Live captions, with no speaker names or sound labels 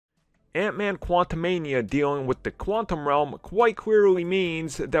Ant-Man Quantamania dealing with the quantum realm quite clearly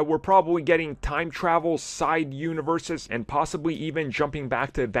means that we're probably getting time travel, side universes, and possibly even jumping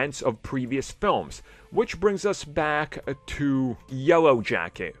back to events of previous films. Which brings us back to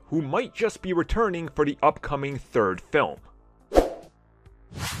Yellowjacket, who might just be returning for the upcoming third film.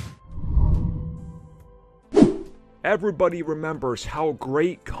 Everybody remembers how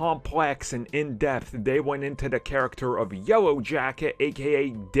great, complex, and in-depth they went into the character of Yellowjacket, aka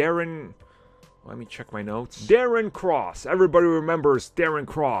Darren... Let me check my notes. Darren Cross. Everybody remembers Darren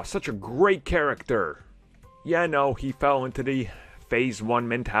Cross. Such a great character. Yeah, no, he fell into the Phase 1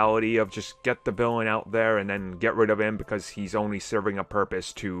 mentality of just get the villain out there and then get rid of him because he's only serving a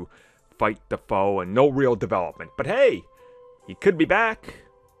purpose to fight the foe and no real development. But hey, he could be back,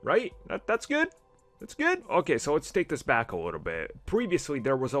 right? That's good. That's good. Okay, so let's take this back a little bit. Previously,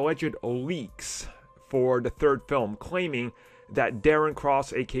 there was alleged leaks for the third film claiming that Darren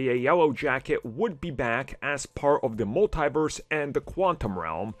Cross, aka Yellowjacket, would be back as part of the multiverse and the quantum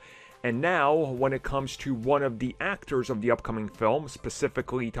realm. And now, when it comes to one of the actors of the upcoming film,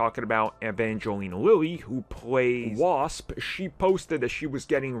 specifically talking about Evangeline Lilly, who plays Wasp, she posted that she was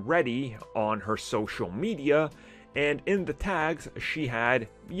getting ready on her social media, and in the tags, she had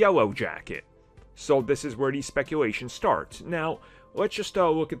Yellowjacket. So this is where the speculation starts. Now, let's just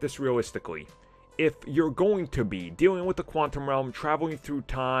look at this realistically. If you're going to be dealing with the quantum realm, traveling through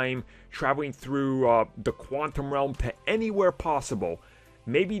time, traveling through the quantum realm to anywhere possible,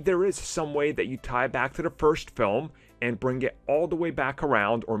 maybe there is some way that you tie back to the first film and bring it all the way back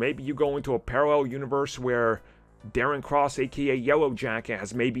around, or maybe you go into a parallel universe where Darren Cross, aka Yellowjacket,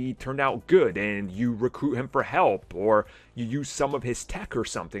 has maybe turned out good and you recruit him for help, or you use some of his tech or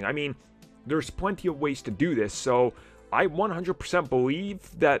something. I mean, there's plenty of ways to do this, so I 100%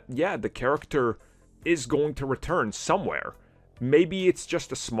 believe that, yeah, the character is going to return somewhere. Maybe it's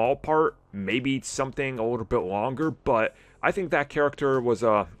just a small part, maybe it's something a little bit longer, but I think that character was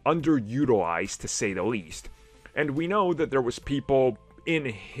underutilized, to say the least. And we know that there was people in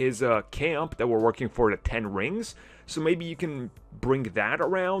his camp that were working for the 10 Rings, so maybe you can bring that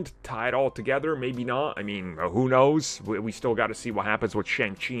around, tie it all together, maybe not. I mean, who knows? We still got to see what happens with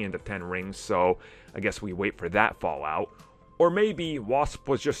Shang-Chi and the 10 Rings, so I guess we wait for that fallout. Or maybe Wasp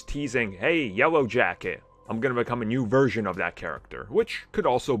was just teasing, hey, Yellowjacket, I'm going to become a new version of that character, which could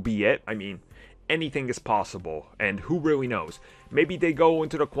also be it. I mean, anything is possible, and who really knows? Maybe they go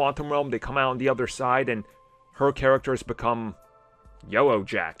into the quantum realm, they come out on the other side, and her character has become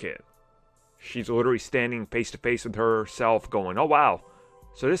Yellowjacket. She's literally standing face to face with herself going, oh wow,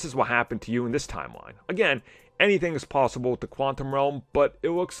 so this is what happened to you in this timeline. Again, anything is possible with the quantum realm, but it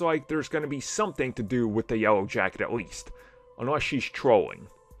looks like there's going to be something to do with the Yellowjacket at least. Unless she's trolling.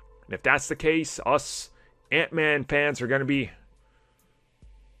 And if that's the case, us Ant-Man fans are going to be...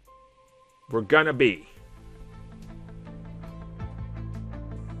 We're going to be